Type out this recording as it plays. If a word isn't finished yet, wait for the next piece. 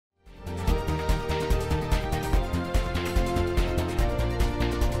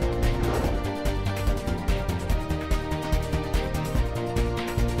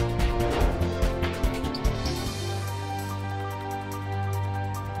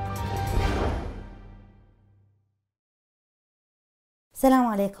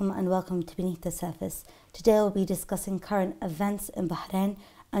Assalamu alaikum and welcome to Beneath the Surface. Today we'll be discussing current events in Bahrain,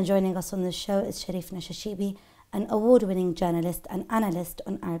 and joining us on the show is Nashashebi, an award-winning journalist and analyst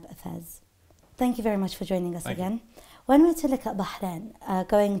on Arab affairs. Thank you very much for joining us again. When we're to look at Bahrain,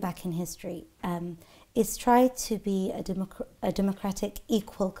 going back in history, it's tried to be a democratic,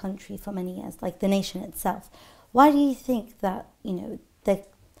 equal country for many years, like the nation itself. Why do you think that,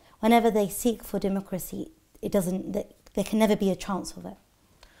 whenever they seek for democracy, there can never be a chance of it?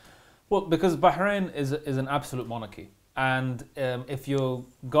 Well, because Bahrain is an absolute monarchy. And if you're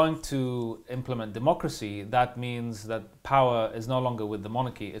going to implement democracy, that means that power is no longer with the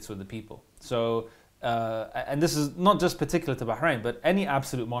monarchy, it's with the people. So, and this is not just particular to Bahrain, but any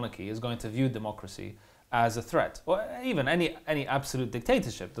absolute monarchy is going to view democracy as a threat. Or even any absolute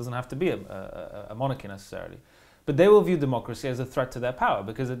dictatorship, doesn't have to be a monarchy necessarily. But they will view democracy as a threat to their power,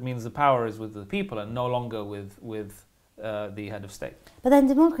 because it means the power is with the people and no longer with the head of state. But then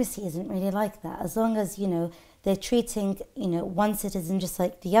democracy isn't really like that. As long as, they're treating, one citizen just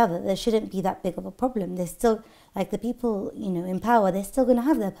like the other, there shouldn't be that big of a problem. They're still, like the people, in power, they're still going to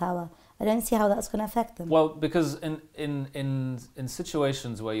have their power. I don't see how that's going to affect them. Well, because in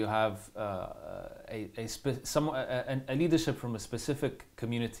situations where you have a leadership from a specific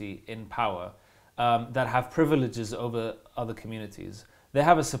community in power that have privileges over other communities, they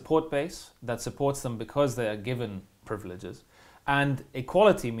have a support base that supports them because they are given privileges. And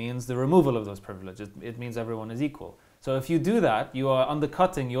equality means the removal of those privileges. It means everyone is equal. So if you do that, you are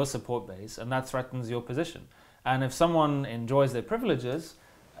undercutting your support base, and that threatens your position. And if someone enjoys their privileges,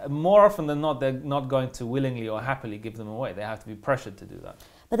 more often than not, they're not going to willingly or happily give them away. They have to be pressured to do that.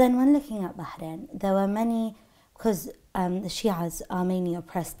 But then when looking at Bahrain, there were many, because the Shias are mainly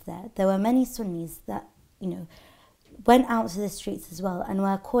oppressed there were many Sunnis that, went out to the streets as well and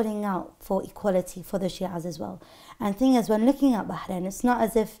were calling out for equality for the Shias as well. And the thing is, when looking at Bahrain, it's not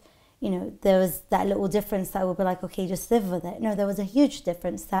as if, there was that little difference that would be like, okay, just live with it. No, there was a huge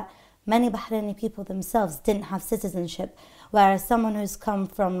difference that many Bahraini people themselves didn't have citizenship, whereas someone who's come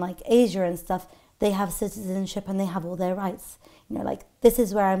from like Asia and stuff, they have citizenship and they have all their rights. This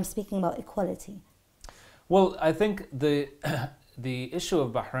is where I'm speaking about equality. Well, I think the issue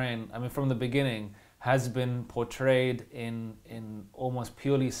of Bahrain, from the beginning, has been portrayed in almost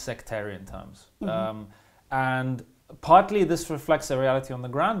purely sectarian terms. Mm-hmm. And partly this reflects a reality on the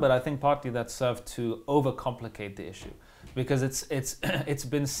ground, but I think partly that served to overcomplicate the issue. Because it's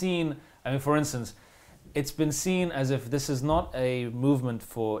been seen, for instance, it's been seen as if this is not a movement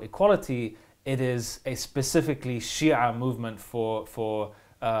for equality, it is a specifically Shia movement for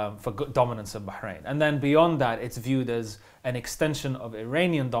dominance of Bahrain. And then beyond that, it's viewed as an extension of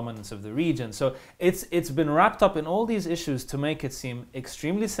Iranian dominance of the region. So it's been wrapped up in all these issues to make it seem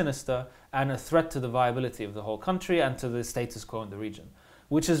extremely sinister and a threat to the viability of the whole country and to the status quo in the region,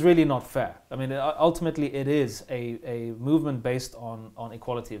 which is really not fair. Ultimately it is a movement based on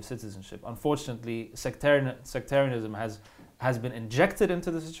equality of citizenship. Unfortunately, sectarianism has been injected into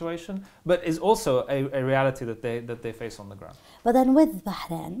the situation, but is also a reality that they face on the ground. But then with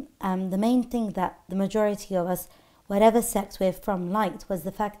Bahrain, the main thing that the majority of us, whatever sect we're from, liked was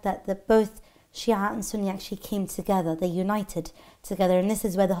the fact that both Shia and Sunni actually came together. They united together, and this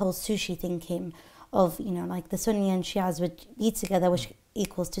is where the whole sushi thing came of, like the Sunni and Shias would eat together, which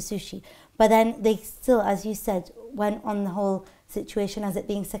equals to sushi. But then they still, as you said, went on the whole situation as it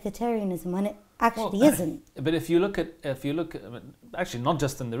being sectarianism when it actually isn't. But if you look at, actually not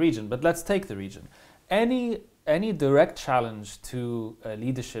just in the region, but let's take the region. Any direct challenge to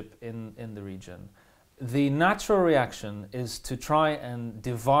leadership in the region, the natural reaction is to try and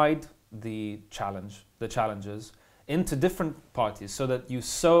divide the challengers into different parties so that you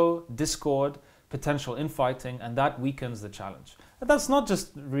sow discord, potential infighting, and that weakens the challenge. But that's not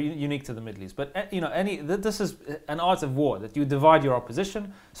just unique to the Middle East, but this is an art of war, that you divide your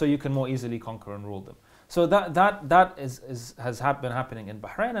opposition so you can more easily conquer and rule them. So that has been happening in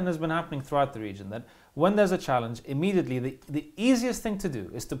Bahrain and has been happening throughout the region, that when there's a challenge, immediately the easiest thing to do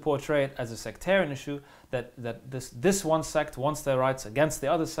is to portray it as a sectarian issue, that this one sect wants their rights against the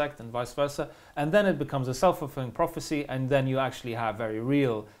other sect and vice versa, and then it becomes a self-fulfilling prophecy, and then you actually have very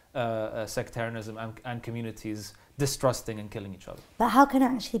real sectarianism and communities distrusting and killing each other. But how can it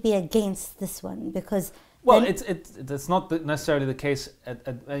actually be against this one? Because that's not necessarily the case at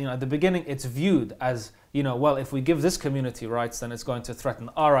the beginning. It's viewed as, well, if we give this community rights, then it's going to threaten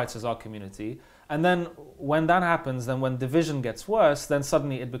our rights as our community. And then when that happens, then when division gets worse, then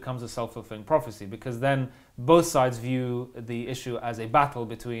suddenly it becomes a self-fulfilling prophecy, because then both sides view the issue as a battle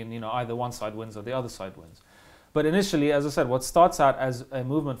between, either one side wins or the other side wins. But initially, as I said, what starts out as a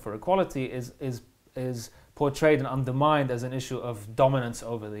movement for equality is portrayed and undermined as an issue of dominance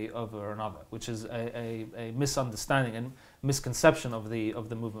over another, which is a misunderstanding and misconception of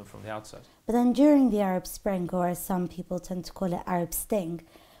the movement from the outside. But then during the Arab Spring, or as some people tend to call it, Arab Sting,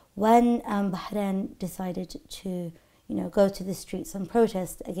 when Bahrain decided to go to the streets and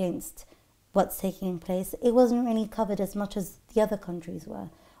protest against what's taking place, it wasn't really covered as much as the other countries were.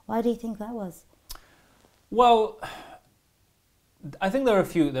 Why do you think that was? Well, I think there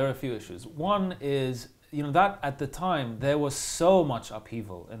are a few issues. One is, that at the time there was so much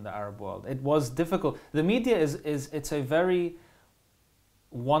upheaval in the Arab world. It was difficult. The media it's a very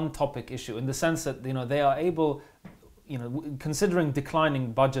one topic issue in the sense that they are able, considering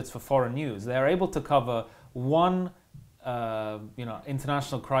declining budgets for foreign news, they are able to cover one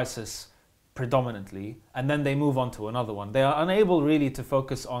international crisis predominantly, and then they move on to another one. They are unable really to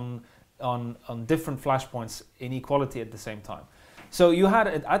focus on different flashpoints in equality at the same time. So you had,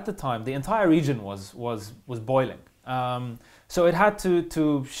 at the time, the entire region was boiling. So it had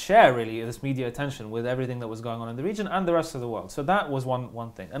to share really this media attention with everything that was going on in the region and the rest of the world. So that was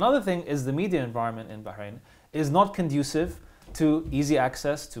one thing. Another thing is the media environment in Bahrain is not conducive to easy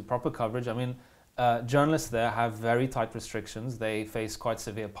access to proper coverage. I mean, journalists there have very tight restrictions. They face quite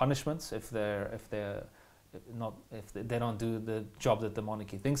severe punishments if they don't do the job that the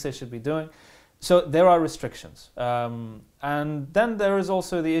monarchy thinks they should be doing. So there are restrictions. And then there is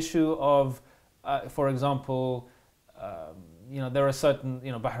also the issue of, for example, there are certain,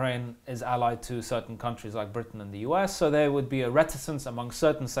 Bahrain is allied to certain countries like Britain and the US, so there would be a reticence among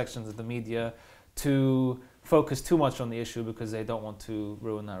certain sections of the media to focus too much on the issue because they don't want to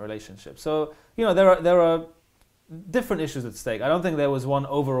ruin that relationship. So, there are different issues at stake. I don't think there was one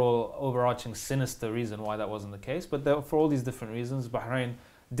overarching sinister reason why that wasn't the case, but for all these different reasons, Bahrain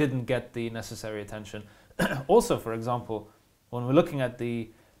didn't get the necessary attention. Also, for example, when we're looking at the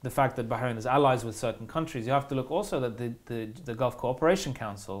fact that Bahrain is allies with certain countries, you have to look also that the Gulf Cooperation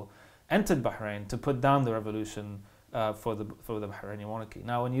Council entered Bahrain to put down the revolution for the Bahraini monarchy.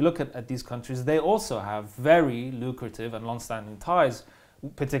 Now, when you look at these countries, they also have very lucrative and long-standing ties,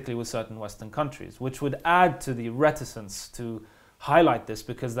 particularly with certain Western countries, which would add to the reticence to highlight this,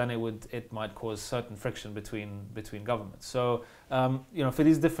 because then it might cause certain friction between governments. So, for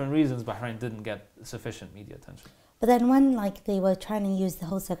these different reasons, Bahrain didn't get sufficient media attention. But then when they were trying to use the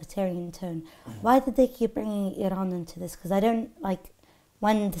whole sectarian tone, why did they keep bringing Iran into this? Because I don't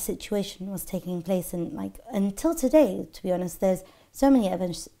when the situation was taking place, and until today, to be honest, there's so many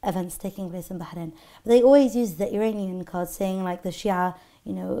events taking place in Bahrain. But they always use the Iranian card, saying the Shia,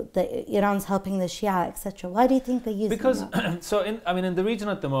 Iran's helping the Shia, etc. Why do you think they use that? Because in the region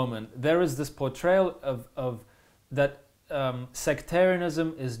at the moment, there is this portrayal of that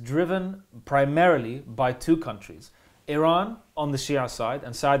sectarianism is driven primarily by two countries, Iran on the Shia side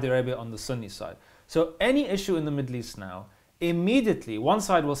and Saudi Arabia on the Sunni side. So any issue in the Middle East now, immediately one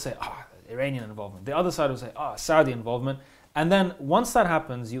side will say, Iranian involvement. The other side will say, Saudi involvement. And then once that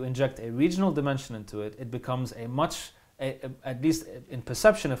happens, you inject a regional dimension into it. It becomes at least in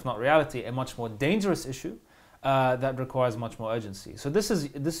perception, if not reality, a much more dangerous issue that requires much more urgency. So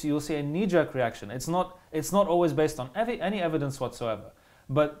this you'll see a knee-jerk reaction. It's not always based on any evidence whatsoever.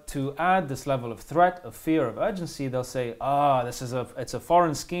 But to add this level of threat, of fear, of urgency, they'll say, it's a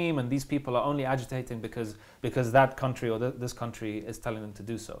foreign scheme, and these people are only agitating because that country or this country is telling them to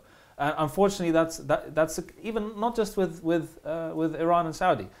do so. And unfortunately, that's even not just with Iran and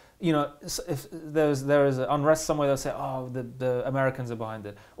Saudi. If there is unrest somewhere, they'll say, the Americans are behind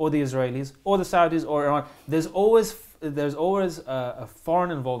it, or the Israelis, or the Saudis, or Iran. There's always a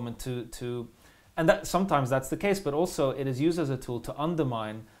foreign involvement to. And that sometimes that's the case, but also it is used as a tool to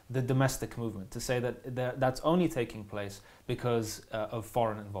undermine the domestic movement, to say that that's only taking place because of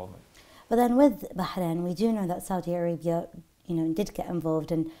foreign involvement. But then with Bahrain, we do know that Saudi Arabia, did get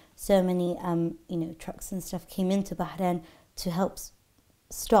involved, and so many, trucks and stuff came into Bahrain to help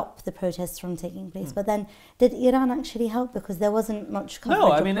stop the protests from taking place. But then, did Iran actually help? Because there wasn't much coverage.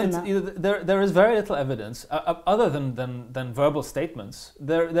 No, I mean, there is very little evidence, other than verbal statements.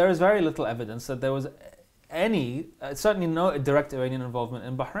 There is very little evidence that there was certainly no direct Iranian involvement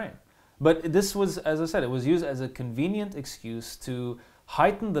in Bahrain. But this was, as I said, it was used as a convenient excuse to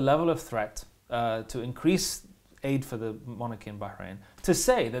heighten the level of threat, to increase aid for the monarchy in Bahrain, to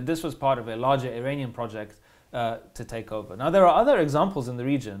say that this was part of a larger Iranian project to take over. Now, there are other examples in the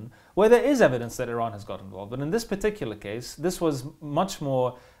region where there is evidence that Iran has got involved, but in this particular case, this was much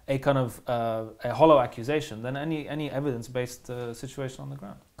more a kind of a hollow accusation than any evidence-based situation on the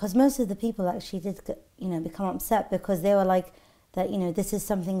ground. Because most of the people actually did, become upset, because they were like, that, you know, this is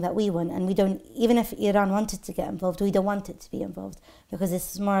something that we want, and we don't, even if Iran wanted to get involved, we don't want it to be involved, because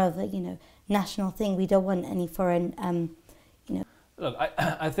this is more of a, you know, national thing. We don't want any foreign, you know. Look,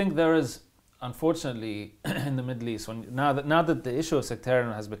 I think there is, unfortunately, in the Middle East, now that the issue of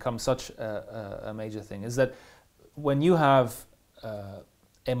sectarianism has become such a major thing, is that when you have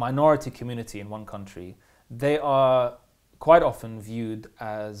a minority community in one country, they are quite often viewed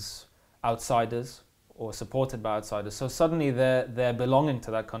as outsiders or supported by outsiders. So suddenly their belonging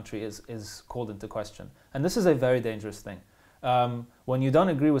to that country is called into question. And this is a very dangerous thing. When you don't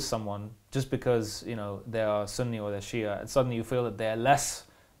agree with someone just because, you know, they are Sunni or they're Shia, and suddenly you feel that they're less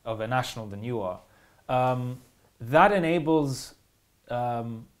of a national than you are, that enables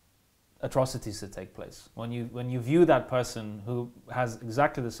atrocities to take place. When you view that person who has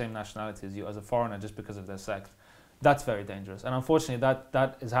exactly the same nationality as you as a foreigner just because of their sect, that's very dangerous. And unfortunately,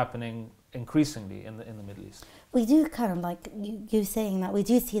 that is happening increasingly in the Middle East. We do kind of, like you saying that, we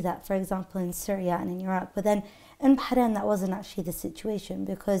do see that, for example, in Syria and in Iraq. But then in Bahrain, that wasn't actually the situation,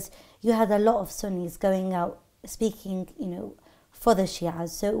 because you had a lot of Sunnis going out speaking, you know, for the Shias.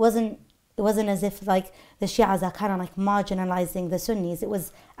 So it wasn't as if like the Shias are kind of like marginalizing the Sunnis. It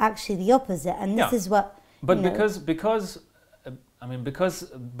was actually the opposite. And this is what. But because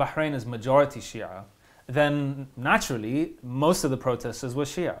Bahrain is majority Shia, then naturally most of the protesters were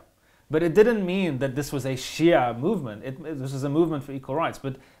Shia. But it didn't mean that this was a Shia movement. This was a movement for equal rights.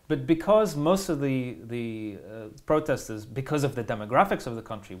 But because most of the protesters, because of the demographics of the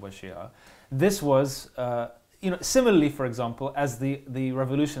country, were Shia, this was, similarly, for example, as the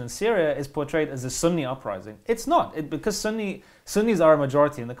revolution in Syria is portrayed as a Sunni uprising. It's not. Because Sunnis are a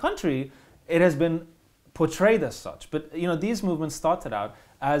majority in the country, it has been portrayed as such. But these movements started out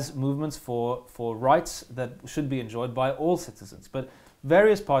as movements for rights that should be enjoyed by all citizens. But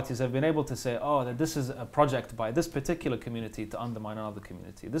various parties have been able to say, that this is a project by this particular community to undermine another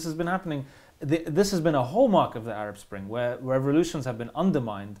community. This has been happening. This has been a hallmark of the Arab Spring, where revolutions have been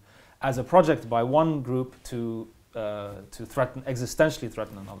undermined as a project by one group to existentially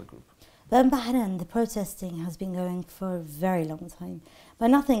threaten another group. But in Bahrain, the protesting has been going for a very long time, but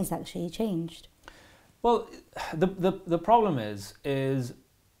nothing's actually changed. Well, the problem is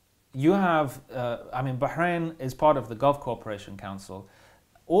you have, Bahrain is part of the Gulf Cooperation Council.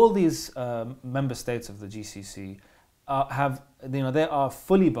 All these member states of the GCC they are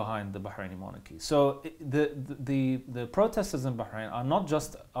fully behind the Bahraini monarchy. So the protesters in Bahrain are not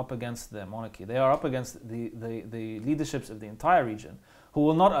just up against the monarchy; they are up against the leaderships of the entire region, who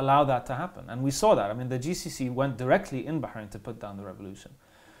will not allow that to happen. And we saw that. The GCC went directly in Bahrain to put down the revolution.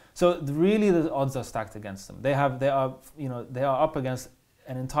 So really, the odds are stacked against them. They are up against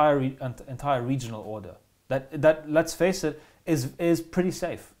an entire regional order that let's face it, is pretty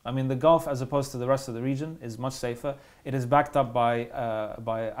safe. The Gulf, as opposed to the rest of the region, is much safer. It is backed up by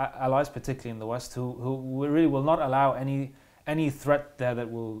allies, particularly in the West, who really will not allow any threat there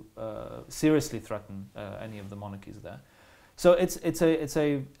that will seriously threaten any of the monarchies there. So it's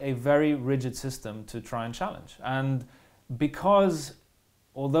a very rigid system to try and challenge. And because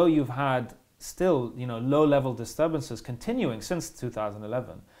although you've had still low-level disturbances continuing since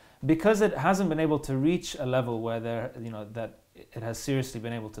 2011, because it hasn't been able to reach a level where that it has seriously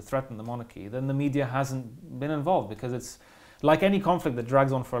been able to threaten the monarchy, then the media hasn't been involved, because it's like any conflict that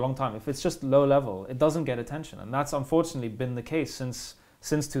drags on for a long time. If it's just low level, it doesn't get attention, and that's unfortunately been the case since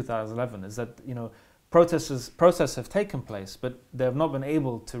 2011. Is that protests have taken place, but they have not been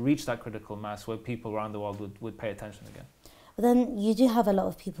able to reach that critical mass where people around the world would pay attention again. But then you do have a lot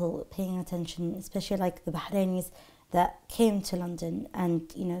of people paying attention, especially like the Bahrainis that came to London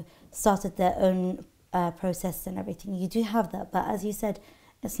and started their own protests and everything. You do have that, but as you said,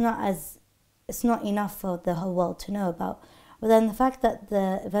 it's not enough for the whole world to know about. But then the fact that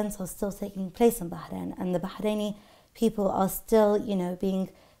the events are still taking place in Bahrain, and the Bahraini people are still being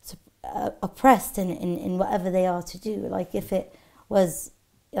oppressed in whatever they are to do. Like if it was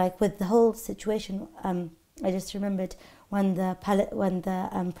like with the whole situation, I just remembered when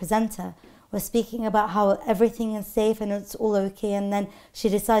the presenter was speaking about how everything is safe and it's all okay, and then she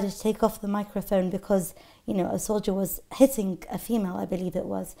decided to take off the microphone because a soldier was hitting a female, I believe it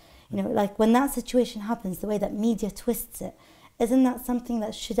was. Like when that situation happens, the way that media twists it, isn't that something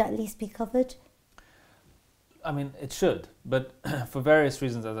that should at least be covered? It should, but for various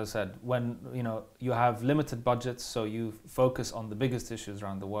reasons, as I said, when you have limited budgets, so you focus on the biggest issues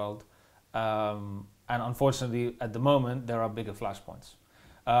around the world, and unfortunately, at the moment, there are bigger flashpoints.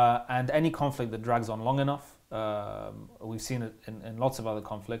 And any conflict that drags on long enough, we've seen it in lots of other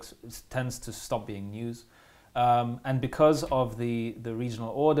conflicts, it tends to stop being news. And because of the regional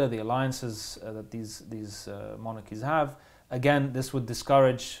order, the alliances that these monarchies have, again, this would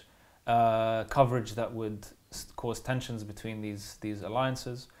discourage coverage that would cause tensions between these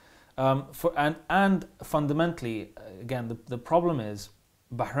alliances. And fundamentally, again, the problem is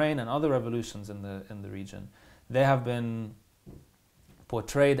Bahrain and other revolutions in the region, they have been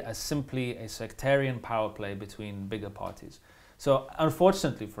portrayed as simply a sectarian power play between bigger parties. So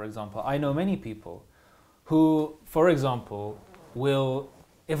unfortunately, for example, I know many people who, for example, will,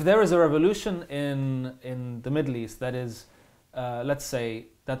 if there is a revolution in the Middle East that is, let's say,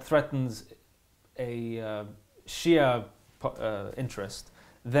 that threatens a Shia interest,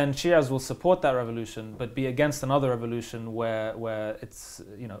 then Shias will support that revolution, but be against another revolution where it's,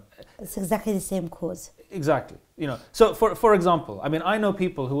 it's exactly the same cause. Exactly. So for example, I mean, I know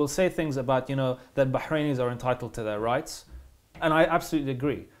people who will say things about, that Bahrainis are entitled to their rights, and I absolutely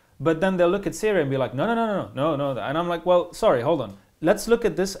agree. But then they'll look at Syria and be like, no. And I'm like, well, sorry, hold on. Let's look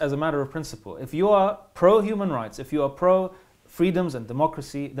at this as a matter of principle. If you are pro-human rights, if you are pro-freedoms and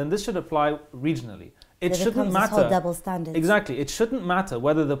democracy, then this should apply regionally. It shouldn't matter. This whole double standard. Exactly. It shouldn't matter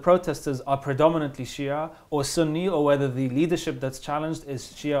whether the protesters are predominantly Shia or Sunni, or whether the leadership that's challenged is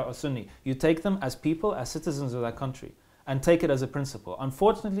Shia or Sunni. You take them as people, as citizens of that country, and take it as a principle.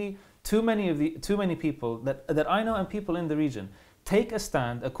 Unfortunately, too many people that I know and people in the region take a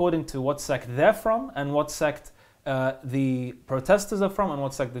stand according to what sect they're from and what sect the protesters are from and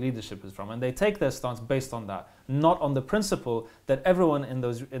what sect the leadership is from, and they take their stance based on that, not on the principle that everyone in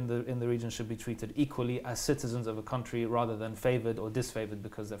the region should be treated equally as citizens of a country rather than favored or disfavored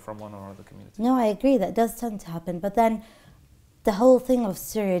because they're from one or other community. No, I agree, that does tend to happen, but then the whole thing of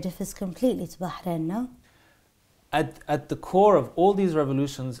Syria differs completely to Bahrain, no? At the core of all these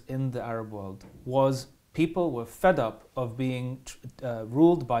revolutions in the Arab world was people were fed up of being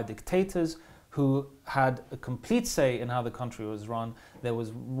ruled by dictators who had a complete say in how the country was run. There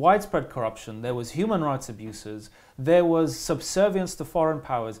was widespread corruption, there was human rights abuses, there was subservience to foreign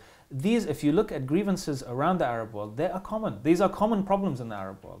powers. These, if you look at grievances around the Arab world, they are common. These are common problems in the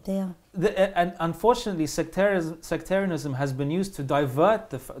Arab world. They are. And unfortunately, sectarianism has been used to divert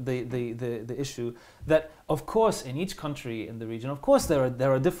the issue that, of course, in each country in the region, of course,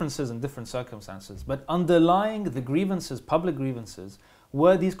 there are differences in different circumstances, but underlying the grievances, public grievances,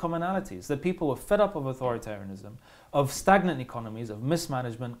 were these commonalities, that people were fed up of authoritarianism, of stagnant economies, of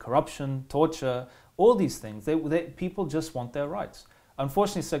mismanagement, corruption, torture, all these things. People just want their rights.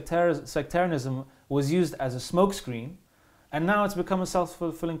 Unfortunately, sectarianism was used as a smokescreen, and now it's become a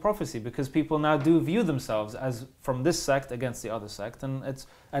self-fulfilling prophecy because people now do view themselves as from this sect against the other sect, and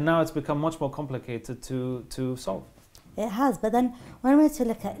now it's become much more complicated to solve. It has, but then when we're to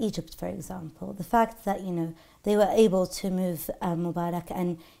look at Egypt, for example, the fact that, they were able to move Mubarak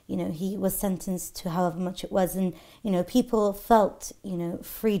and, he was sentenced to however much it was, and, people felt,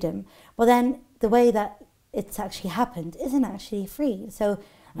 freedom. Well, then the way that it's actually happened isn't actually free. So,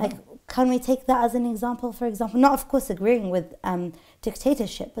 can we take that as an example, for example? Not, of course, agreeing with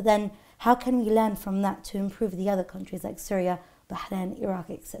dictatorship, but then how can we learn from that to improve the other countries like Syria, Bahrain, Iraq,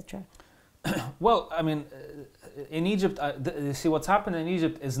 etc.? Well, I mean, in Egypt, you see what's happened in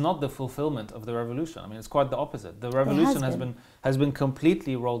Egypt is not the fulfillment of the revolution. I mean, it's quite the opposite. The revolution has been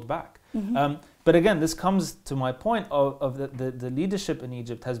completely rolled back. Mm-hmm. But again, this comes to my point of the leadership in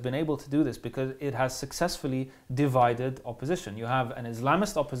Egypt has been able to do this because it has successfully divided opposition. You have an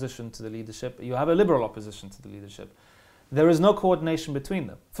Islamist opposition to the leadership, you have a liberal opposition to the leadership. There is no coordination between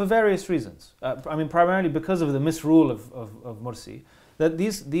them for various reasons. I mean, primarily because of the misrule of Morsi, that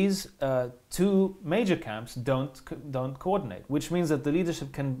these two major camps don't coordinate, which means that the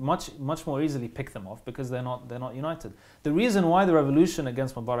leadership can much more easily pick them off because they're not united. The reason why the revolution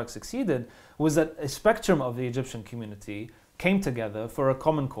against Mubarak succeeded was that a spectrum of the Egyptian community came together for a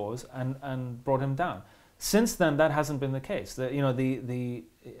common cause and brought him down. Since then, that hasn't been the case. The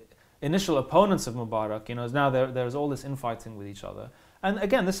initial opponents of Mubarak, now there's all this infighting with each other. And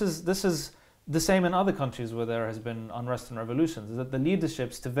again, this is the same in other countries where there has been unrest and revolutions, is that the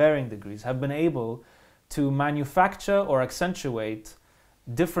leaderships, to varying degrees, have been able to manufacture or accentuate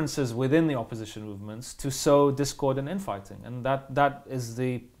differences within the opposition movements to sow discord and infighting. And that is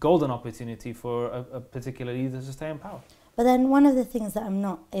the golden opportunity for a particular leader to stay in power. But then one of the things that I'm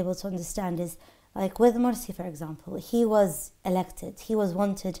not able to understand is, like with Morsi, for example, he was elected, he was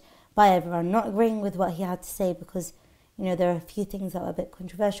wanted by everyone, not agreeing with what he had to say because there are a few things that are a bit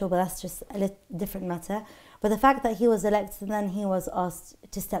controversial, but that's just a different matter. But the fact that he was elected and then he was asked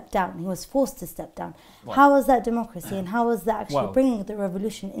to step down, he was forced to step down. Well, how was that democracy and how was that actually bringing the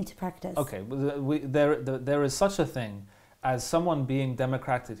revolution into practice? Okay, there is such a thing as someone being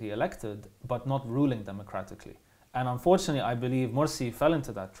democratically elected but not ruling democratically. And unfortunately, I believe Morsi fell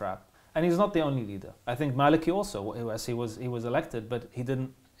into that trap And he's not the only leader. I think Maliki also, as he was elected, but he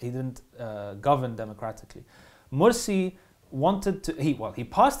didn't govern democratically. Morsi wanted to, he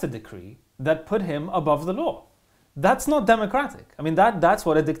passed a decree that put him above the law. That's not democratic. I mean, that's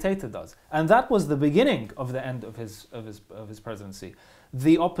what a dictator does. And that was the beginning of the end of his presidency.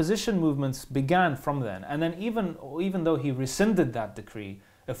 The opposition movements began from then. And then even though he rescinded that decree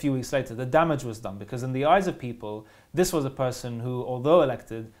a few weeks later, the damage was done, because in the eyes of people, this was a person who, although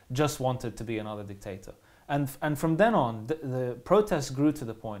elected, just wanted to be another dictator. And from then on, the protests grew to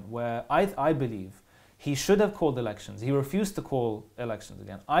the point where I believe he should have called elections. He refused to call elections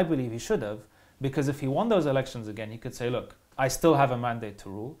again. I believe he should have, because if he won those elections again, he could say, look, I still have a mandate to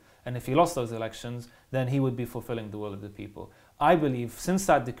rule. And if he lost those elections, then he would be fulfilling the will of the people. I believe since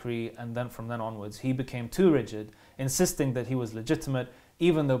that decree, and then from then onwards, he became too rigid, insisting that he was legitimate,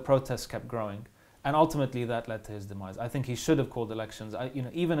 even though protests kept growing. And ultimately that led to his demise. I think he should have called elections.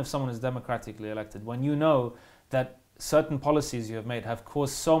 Even if someone is democratically elected, when you know that certain policies you have made have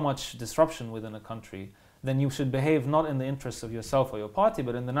caused so much disruption within a country, then you should behave not in the interests of yourself or your party,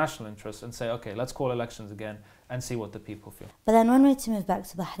 but in the national interest, and say, okay, let's call elections again and see what the people feel. But then one way to move back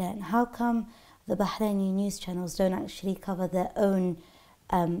to Bahrain, how come the Bahraini news channels don't actually cover their own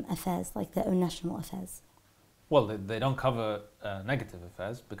affairs, like their own national affairs? Well, they don't cover negative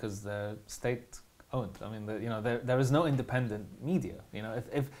affairs because they're state-owned. I mean, there is no independent media.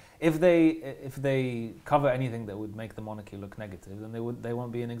 If they cover anything that would make the monarchy look negative, then they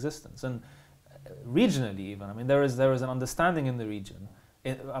won't be in existence. And regionally, even, I mean, there is an understanding in the region,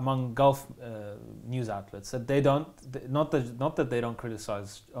 among Gulf news outlets, that they don't, not that they don't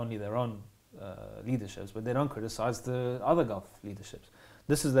criticize only their own leaderships, but they don't criticize the other Gulf leaderships.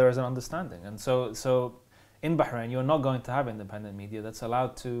 There is an understanding, and so in Bahrain, you're not going to have independent media that's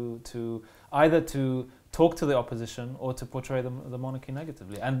allowed to either to talk to the opposition or to portray the monarchy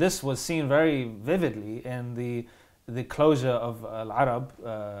negatively. And this was seen very vividly in the closure of Al Arab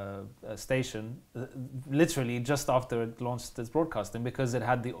station, literally just after it launched its broadcasting, because it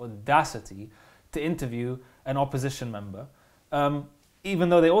had the audacity to interview an opposition member, even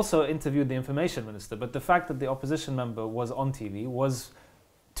though they also interviewed the information minister. But the fact that the opposition member was on TV was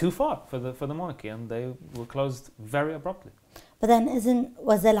too far for the monarchy, and they were closed very abruptly. But then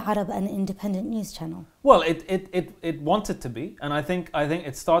was Al Arab an independent news channel? Well, it wanted to be, and I think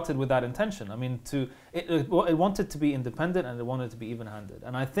it started with that intention. I mean, it wanted to be independent, and it wanted to be even-handed.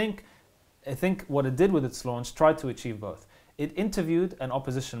 And I think what it did with its launch tried to achieve both. It interviewed an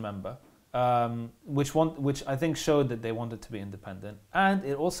opposition member, which I think showed that they wanted to be independent, and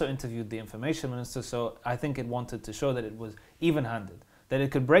it also interviewed the information minister. So I think it wanted to show that it was even-handed, that it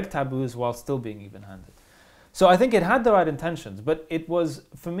could break taboos while still being even-handed. So I think it had the right intentions, but it was,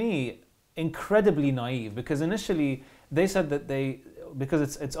 for me, incredibly naive, because initially they said that because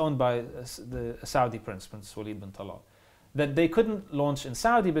it's owned by the Saudi Prince Walid bin Talal, that they couldn't launch in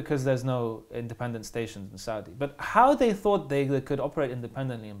Saudi because there's no independent stations in Saudi. But how they thought they could operate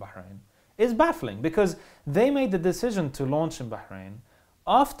independently in Bahrain is baffling, because they made the decision to launch in Bahrain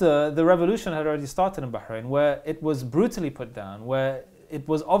after the revolution had already started in Bahrain, where it was brutally put down, where it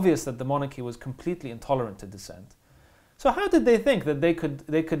was obvious that the monarchy was completely intolerant to dissent. So how did they think that they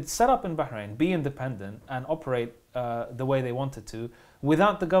could set up in Bahrain, be independent, and operate the way they wanted to,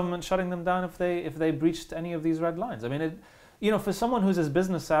 without the government shutting them down if they breached any of these red lines? I mean, for someone who's as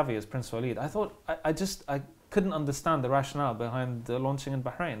business savvy as Prince Walid, I thought I couldn't understand the rationale behind the launching in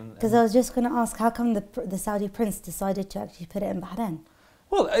Bahrain. Because I was just going to ask, how come the Saudi prince decided to actually put it in Bahrain?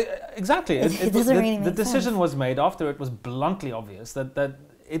 Well, exactly. It doesn't really make sense. The decision sense. Was made after it was bluntly obvious that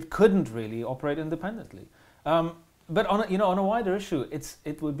it couldn't really operate independently. But on a wider issue,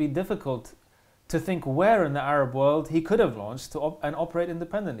 it would be difficult to think where in the Arab world he could have launched and operate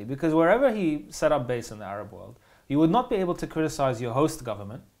independently, because wherever he set up base in the Arab world, you would not be able to criticize your host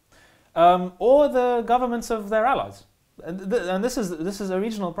government or the governments of their allies, and this is a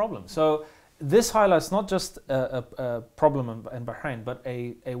regional problem. So this highlights not just a problem in Bahrain, but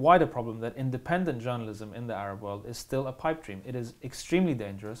a wider problem, that independent journalism in the Arab world is still a pipe dream. It is extremely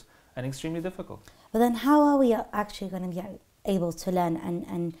dangerous and extremely difficult. But then how are we actually going to be able to learn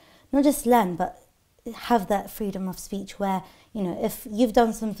and not just learn, but have that freedom of speech where, if you've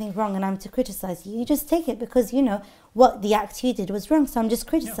done something wrong and I'm to criticize you, you just take it because what the act you did was wrong, so I'm just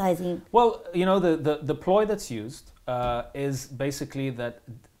criticizing. Yeah. Well, the ploy that's used is basically that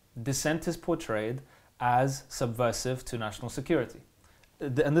dissent is portrayed as subversive to national security.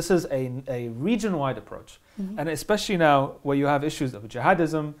 And this is a region-wide approach. Mm-hmm. And especially now where you have issues of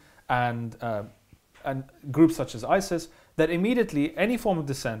jihadism and groups such as ISIS, that immediately any form of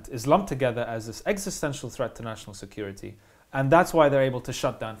dissent is lumped together as this existential threat to national security. And that's why they're able to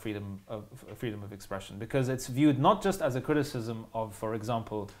shut down freedom of expression, because it's viewed not just as a criticism of, for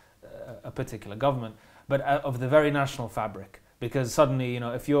example, a particular government, but of the very national fabric. Because suddenly,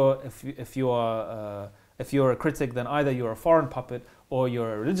 if you're a critic, then either you're a foreign puppet, or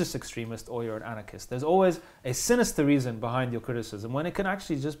you're a religious extremist, or you're an anarchist. There's always a sinister reason behind your criticism, when it can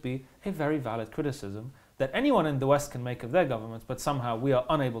actually just be a very valid criticism that anyone in the West can make of their governments, but somehow we are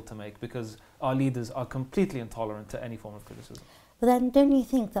unable to make because our leaders are completely intolerant to any form of criticism. But then don't you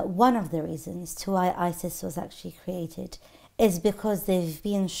think that one of the reasons to why ISIS was actually created is because they've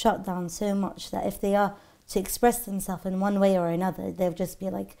been shut down so much that if they are to express themselves in one way or another, they'll just be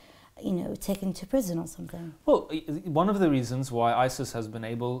like, taken to prison or something? Well, one of the reasons why ISIS has been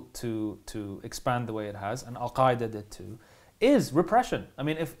able to expand the way it has, and Al-Qaeda did too, is repression. I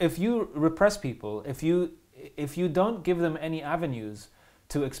mean, if you repress people, if you don't give them any avenues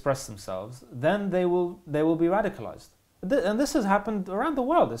to express themselves, then they will be radicalized. And this has happened around the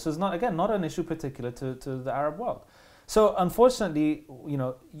world. This is not an issue particular to the Arab world. So unfortunately,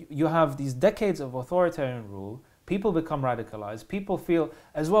 you have these decades of authoritarian rule. People become radicalized. People feel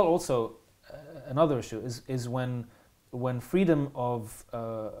as well. Also, another issue is when freedom of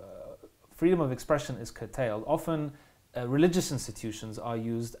expression is curtailed. Often, religious institutions are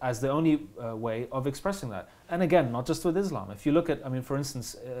used as the only way of expressing that. And again, not just with Islam. If you look at, for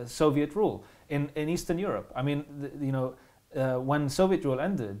instance, Soviet rule in Eastern Europe. When Soviet rule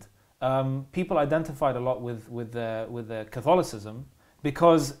ended, people identified a lot with their Catholicism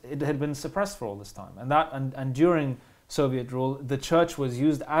because it had been suppressed for all this time. And during Soviet rule, the church was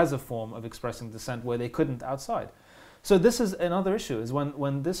used as a form of expressing dissent where they couldn't outside. So this is another issue, is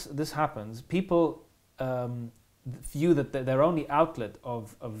when this happens, people view that their only outlet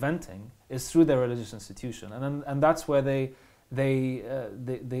of venting is through their religious institution, and that's where the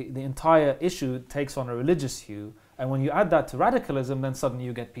entire issue takes on a religious hue. And when you add that to radicalism, then suddenly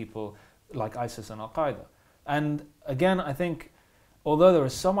you get people like ISIS and Al-Qaeda. And again, I think, although there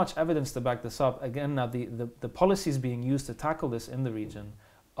is so much evidence to back this up, again, now the policies being used to tackle this in the region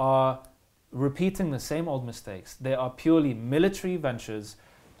are repeating the same old mistakes. They are purely military ventures,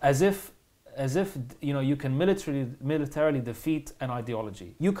 as if you can militarily defeat an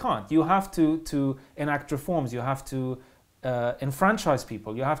ideology. You can't. You have to enact reforms. You have to enfranchise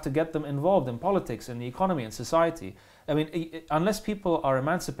people. You have to get them involved in politics, in the economy, in society. Unless people are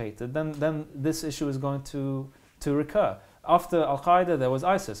emancipated, then this issue is going to recur. After Al-Qaeda, there was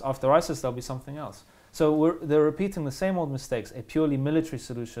ISIS. After ISIS, there'll be something else. So they're repeating the same old mistakes, a purely military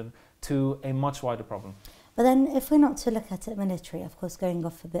solution to a much wider problem. But then if we're not to look at it military, of course, going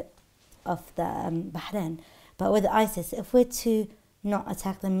off a bit of the Bahrain, but with ISIS, if we're to not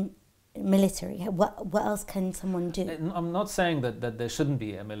attack them military, what else can someone do? I'm not saying that there shouldn't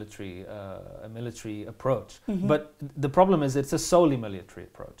be a military approach, but the problem is it's a solely military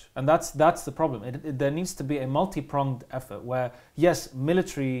approach, and that's the problem. There needs to be a multi-pronged effort where, yes,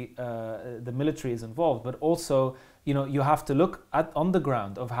 the military is involved, but also you have to look on the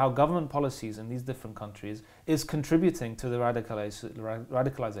ground of how government policies in these different countries is contributing to the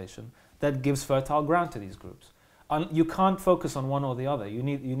radicalization that gives fertile ground to these groups. You can't focus on one or the other. You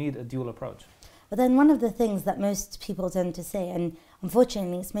need a dual approach. But then one of the things that most people tend to say, and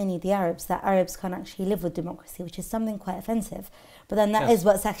unfortunately it's mainly the Arabs, that Arabs can't actually live with democracy, which is something quite offensive. But then that is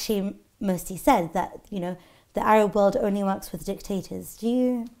what's actually mostly said, that the Arab world only works with dictators. Do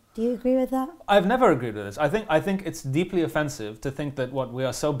you agree with that? I've never agreed with this. I think it's deeply offensive to think that we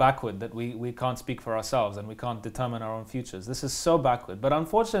are so backward that we can't speak for ourselves and we can't determine our own futures. This is so backward. But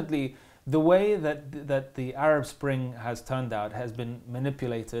unfortunately, the way that the Arab Spring has turned out has been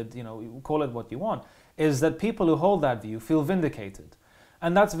manipulated, call it what you want, is that people who hold that view feel vindicated.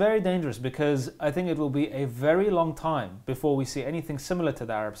 And that's very dangerous, because I think it will be a very long time before we see anything similar to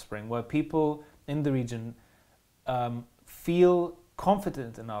the Arab Spring, where people in the region feel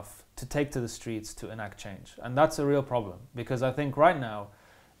confident enough to take to the streets to enact change. And that's a real problem, because I think right now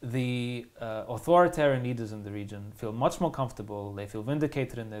the authoritarian leaders in the region feel much more comfortable, they feel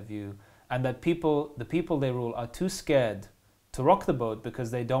vindicated in their view, and that the people they rule are too scared to rock the boat,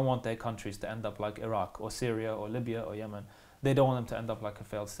 because they don't want their countries to end up like Iraq or Syria or Libya or Yemen. They don't want them to end up like a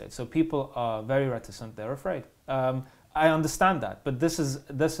failed state. So people are very reticent, they're afraid. I understand that, but this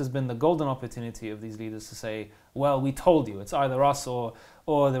has been the golden opportunity of these leaders to say, well, we told you, it's either us or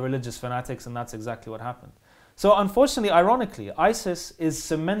the religious fanatics, and that's exactly what happened. So unfortunately, ironically, ISIS is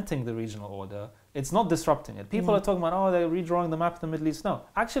cementing the regional order. It's not disrupting it. People are talking about, they're redrawing the map of the Middle East. No,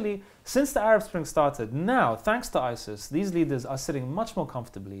 actually, since the Arab Spring started, now, thanks to ISIS, these leaders are sitting much more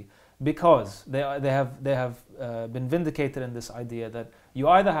comfortably, because they have been vindicated in this idea that you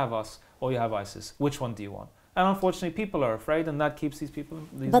either have us or you have ISIS. Which one do you want? And unfortunately, people are afraid, and that keeps these people.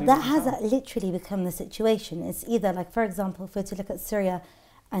 But that has literally become the situation. It's either, like, for example, if we're to look at Syria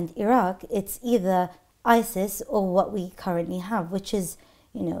and Iraq, it's either ISIS or what we currently have, which is,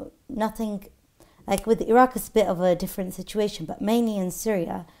 you know, nothing. Like with Iraq, it's a bit of a different situation, but mainly in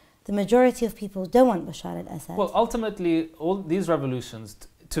Syria, the majority of people don't want Bashar al-Assad. Well, ultimately, all these revolutions,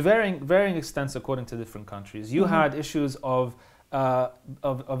 to varying extents according to different countries, you had issues of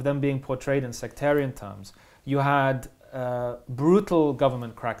them being portrayed in sectarian terms. You had brutal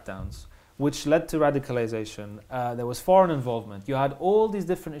government crackdowns, which led to radicalization. There was foreign involvement. You had all these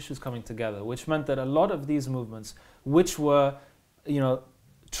different issues coming together, which meant that a lot of these movements, which were, you know,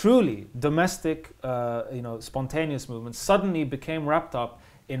 truly domestic, you know, spontaneous movements, suddenly became wrapped up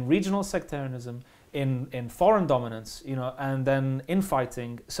in regional sectarianism, in foreign dominance, you know, and then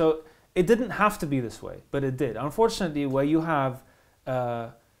infighting. So it didn't have to be this way, but it did. Unfortunately, where you have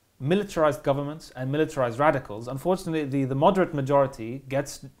militarized governments and militarized radicals, unfortunately, the moderate majority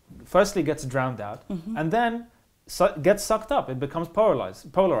gets drowned out, and then gets sucked up. It becomes polarized.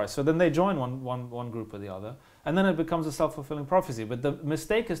 So then they join one group or the other, and then it becomes a self-fulfilling prophecy. But the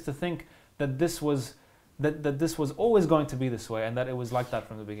mistake is to think that this was always going to be this way, and that it was like that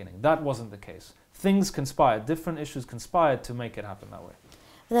from the beginning. That wasn't the case. Things conspired, different issues conspired to make it happen that way.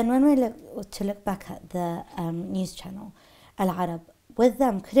 But then when we look back at the news channel, Al Arab, with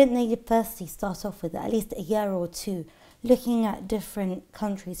them, couldn't they firstly start off with at least a year or two, looking at different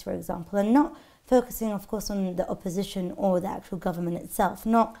countries, for example, and not focusing, of course, on the opposition or the actual government itself,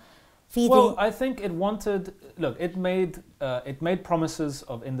 not feeding... Well, I think it wanted... Look, it made promises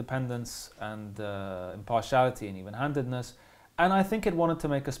of independence and impartiality and even-handedness, and I think it wanted to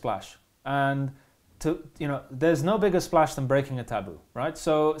make a splash. And there's no bigger splash than breaking a taboo, right?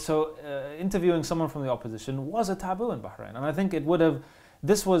 So interviewing someone from the opposition was a taboo in Bahrain, and I think it would have.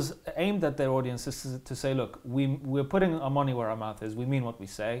 This was aimed at their audiences to say, look, we're putting our money where our mouth is. We mean what we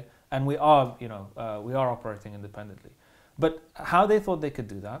say, and we are operating independently. But how they thought they could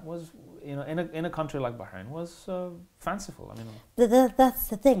do that was, in a country like Bahrain, was fanciful. I mean, but that's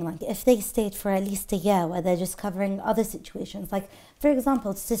the thing. Like, if they stayed for at least a year, where they're just covering other situations, like, for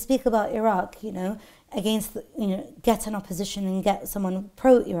example, to speak about Iraq, against, get an opposition and get someone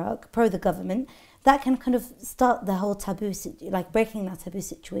pro-Iraq, pro the government, that can kind of start the whole taboo, like breaking that taboo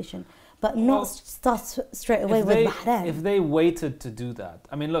situation, but not start straight away with Bahrain. If they waited to do that,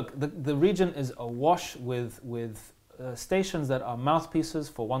 I mean, look, the region is awash with stations that are mouthpieces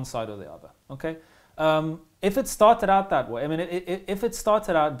for one side or the other. Okay, if it started out that way, I mean, if it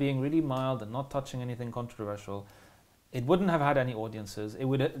started out being really mild and not touching anything controversial, it wouldn't have had any audiences.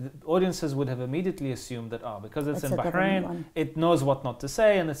 Audiences would have immediately assumed that because it's in Bahrain, it knows what not to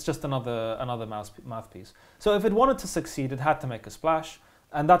say, and it's just another mouthpiece. So if it wanted to succeed, it had to make a splash,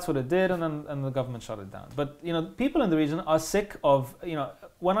 and that's what it did, and the government shut it down. But people in the region are sick of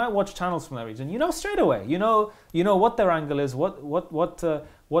when I watch channels from that region, straight away, you know what their angle is,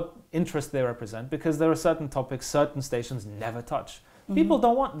 what interest they represent, because there are certain topics, certain stations never touch. People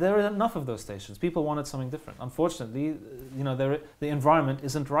don't want. There are enough of those stations. People wanted something different. Unfortunately, the environment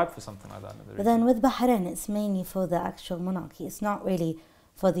isn't ripe for something like that. But then with Bahrain, it's mainly for the actual monarchy. It's not really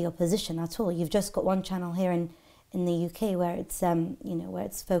for the opposition at all. You've just got one channel here in the UK where it's where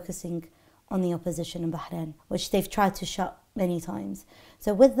it's focusing on the opposition in Bahrain, which they've tried to shut many times.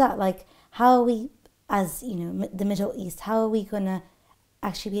 So with that, like, how are we, as the Middle East, how are we gonna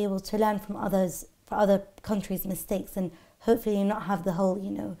actually be able to learn from other countries' mistakes and hopefully not have the whole,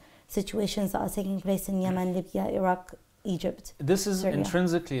 situations that are taking place in Yemen, Libya, Iraq, Egypt. This is Syria.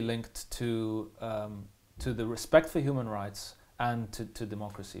 Intrinsically linked to the respect for human rights and to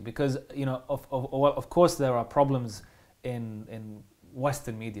democracy, because of course there are problems in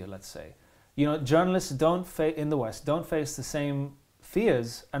Western media. Let's say, journalists in the West don't face the same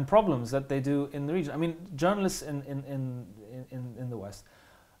fears and problems that they do in the region. I mean, journalists in the West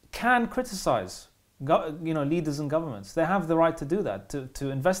can criticize leaders and governments. They have the right to do that, to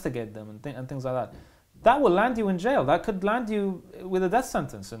investigate them and things like that. That will land you in jail. That could land you with a death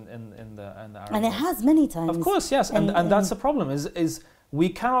sentence in the Arab And it has many times. Of course, yes. And that's a problem, is we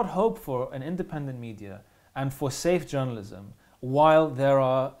cannot hope for an independent media and for safe journalism while there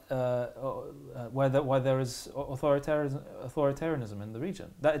is authoritarianism in the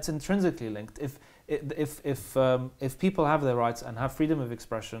region. That it's intrinsically linked. If people have their rights and have freedom of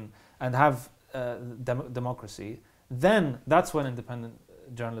expression and have democracy, then that's when independent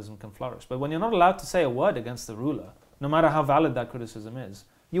journalism can flourish. But when you're not allowed to say a word against the ruler, no matter how valid that criticism is,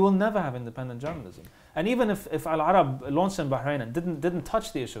 you will never have independent journalism. And even if Al Arab launched in Bahrain and didn't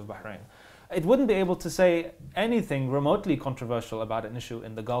touch the issue of Bahrain, it wouldn't be able to say anything remotely controversial about an issue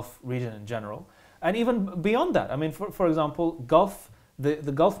in the Gulf region in general. And even beyond that, I mean, for example,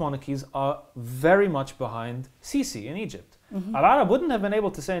 the Gulf monarchies are very much behind Sisi in Egypt. Al-Arab wouldn't have been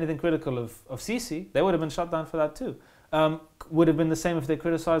able to say anything critical of Sisi. They would have been shut down for that too. Would have been the same if they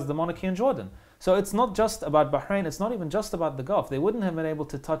criticized the monarchy in Jordan. So it's not just about Bahrain, it's not even just about the Gulf. They wouldn't have been able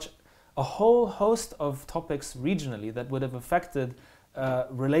to touch a whole host of topics regionally that would have affected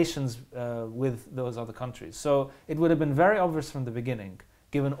relations with those other countries. So it would have been very obvious from the beginning,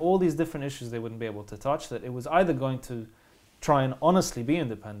 given all these different issues they wouldn't be able to touch, that it was either going to try and honestly be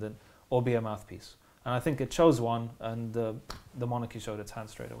independent or be a mouthpiece. And I think it chose one, and the monarchy showed its hand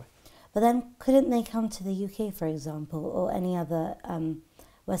straight away. But then couldn't they come to the UK, for example, or any other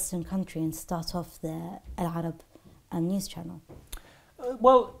Western country and start off their Al-Arab news channel?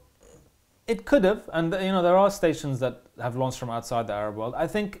 Well, it could have, and there are stations that have launched from outside the Arab world. I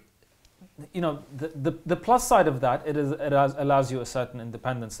think, the plus side of that, it allows you a certain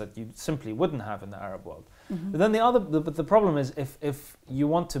independence that you simply wouldn't have in the Arab world. But then the problem is if you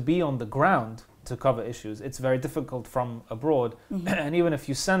want to be on the ground to cover issues, it's very difficult from abroad. And even if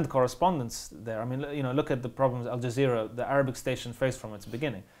you send correspondence there, I mean, look at the problems Al Jazeera, the Arabic station, faced from its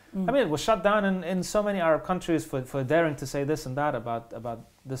beginning. I mean, it was shut down in so many Arab countries for daring to say this and that about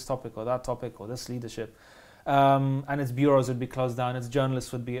this topic or that topic or this leadership. And its bureaus would be closed down, its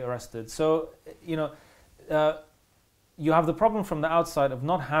journalists would be arrested. So, you have the problem from the outside of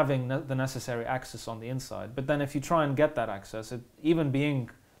not having the necessary access on the inside. But then if you try and get that access, even being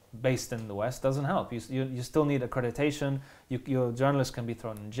based in the West doesn't help. You still need accreditation. Your journalists can be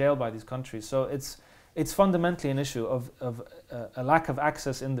thrown in jail by these countries. So it's fundamentally an issue of a lack of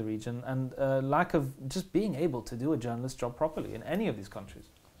access in the region and a lack of just being able to do a journalist's job properly in any of these countries.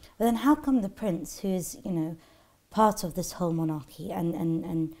 But then how come the prince, who's, part of this whole monarchy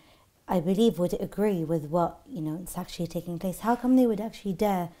and I believe would agree with what, it's actually taking place, how come they would actually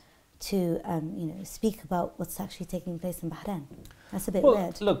dare to, speak about what's actually taking place in Bahrain? That's a bit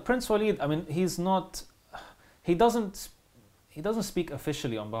weird. Look, Prince Walid, I mean, he doesn't speak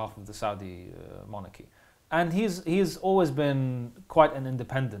officially on behalf of the Saudi monarchy. And he's always been quite an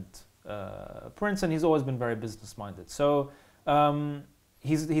independent prince, and he's always been very business-minded. So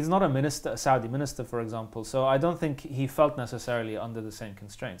he's not a Saudi minister, for example, so I don't think he felt necessarily under the same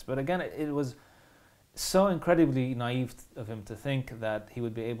constraints. But again, it was so incredibly naive of him to think that he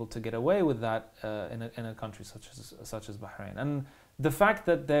would be able to get away with that in a country such as Bahrain. And the fact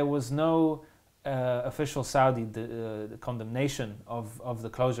that there was no official Saudi condemnation of the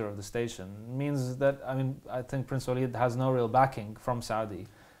closure of the station means that, I think Prince Walid has no real backing from Saudi.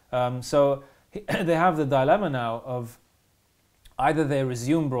 So they have the dilemma now of either they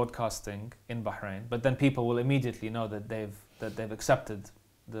resume broadcasting in Bahrain, but then people will immediately know that they've accepted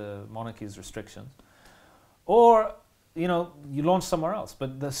the monarchy's restrictions, or you launch somewhere else.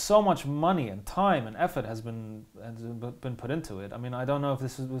 But there's so much money and time and effort has been put into it. I mean, I don't know if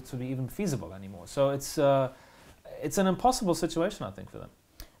this would be even feasible anymore. So it's an impossible situation, I think, for them.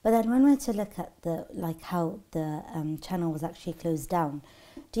 But then when we're to look at how the channel was actually closed down,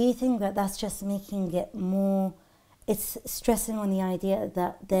 do you think that that's just making it more? It's stressing on the idea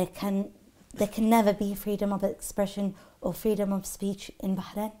that there can never be freedom of expression or freedom of speech in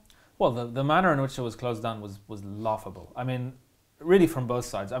Bahrain? Well, the manner in which it was closed down was laughable. I mean, really from both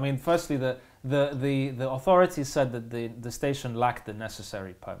sides. I mean, firstly, the authorities said that the station lacked the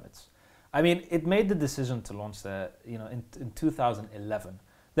necessary permits. I mean, it made the decision to launch there, in 2011.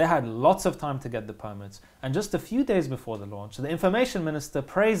 They had lots of time to get the permits, and just a few days before the launch, the information minister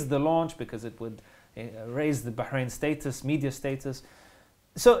praised the launch because it would raise the Bahrain status, media status.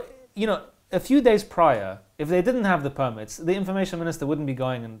 So, a few days prior, if they didn't have the permits, the information minister wouldn't be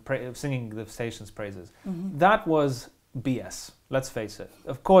going and singing the station's praises. That was BS, let's face it.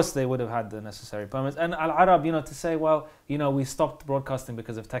 Of course they would have had the necessary permits. And Al-Arab, to say, well, we stopped broadcasting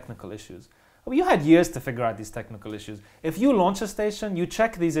because of technical issues. Well, you had years to figure out these technical issues. If you launch a station, you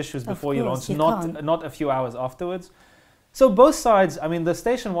check these issues before you launch, not a few hours afterwards. So both sides, I mean, the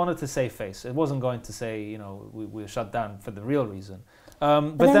station wanted to save face. It wasn't going to say, we're shut down for the real reason.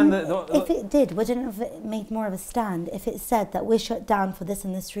 But then if it did, wouldn't it have made more of a stand? If it said that we're shut down for this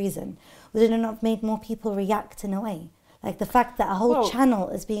and this reason, wouldn't it not have made more people react in a way? Like the fact that a whole channel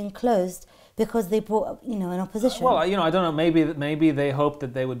is being closed because they brought, an opposition. Well, I don't know. Maybe they hoped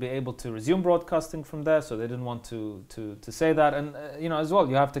that they would be able to resume broadcasting from there, so they didn't want to say that. And as well,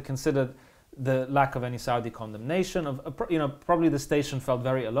 you have to consider the lack of any Saudi condemnation of probably the station felt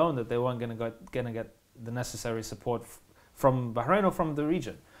very alone, that they weren't going to get the necessary support from Bahrain or from the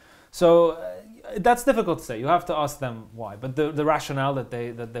region. So that's difficult to say. You have to ask them why. But the rationale that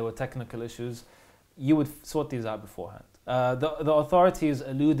there were technical issues, you would sort these out beforehand. The authorities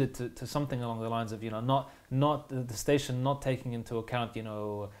alluded to something along the lines of, not the station not taking into account,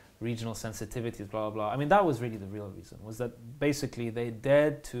 regional sensitivities, blah, blah, blah. I mean, that was really the real reason, was that basically they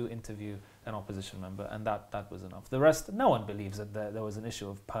dared to interview an opposition member, and that was enough. The rest, no one believes that there was an issue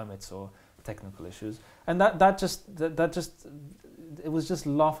of permits or technical issues. And that just, it was just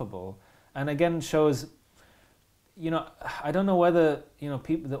laughable. And again shows, I don't know whether,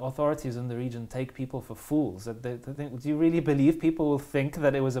 the authorities in the region take people for fools. That they think, do you really believe people will think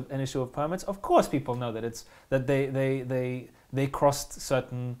that it was an issue of permits? Of course people know that they crossed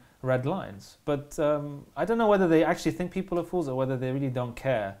certain red lines. But I don't know whether they actually think people are fools or whether they really don't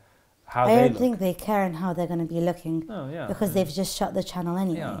care how they look. I don't think they care on how they're going to be looking. Oh, yeah. Because they've just shut the channel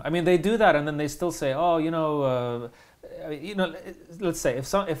anyway. Yeah, I mean, they do that and then they still say, let's say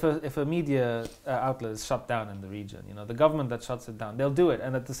if a media outlet is shut down in the region, the government that shuts it down, they'll do it,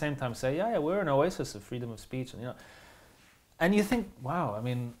 and at the same time say, yeah, we're an oasis of freedom of speech, and you think, wow, I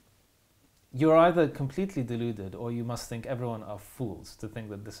mean, you're either completely deluded or you must think everyone are fools to think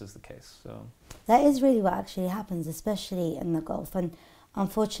that this is the case. So that is really what actually happens, especially in the Gulf, and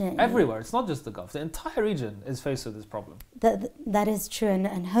unfortunately everywhere. It's not just the Gulf. The entire region is faced with this problem. That is true,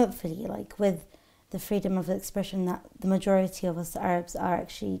 and hopefully, like with the freedom of expression that the majority of us Arabs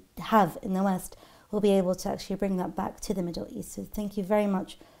have in the West, we'll be able to actually bring that back to the Middle East. So thank you very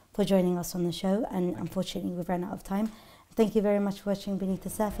much for joining us on the show, and unfortunately we've run out of time. Thank you very much for watching Beneath the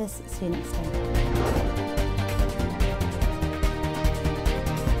Surface. See you next time.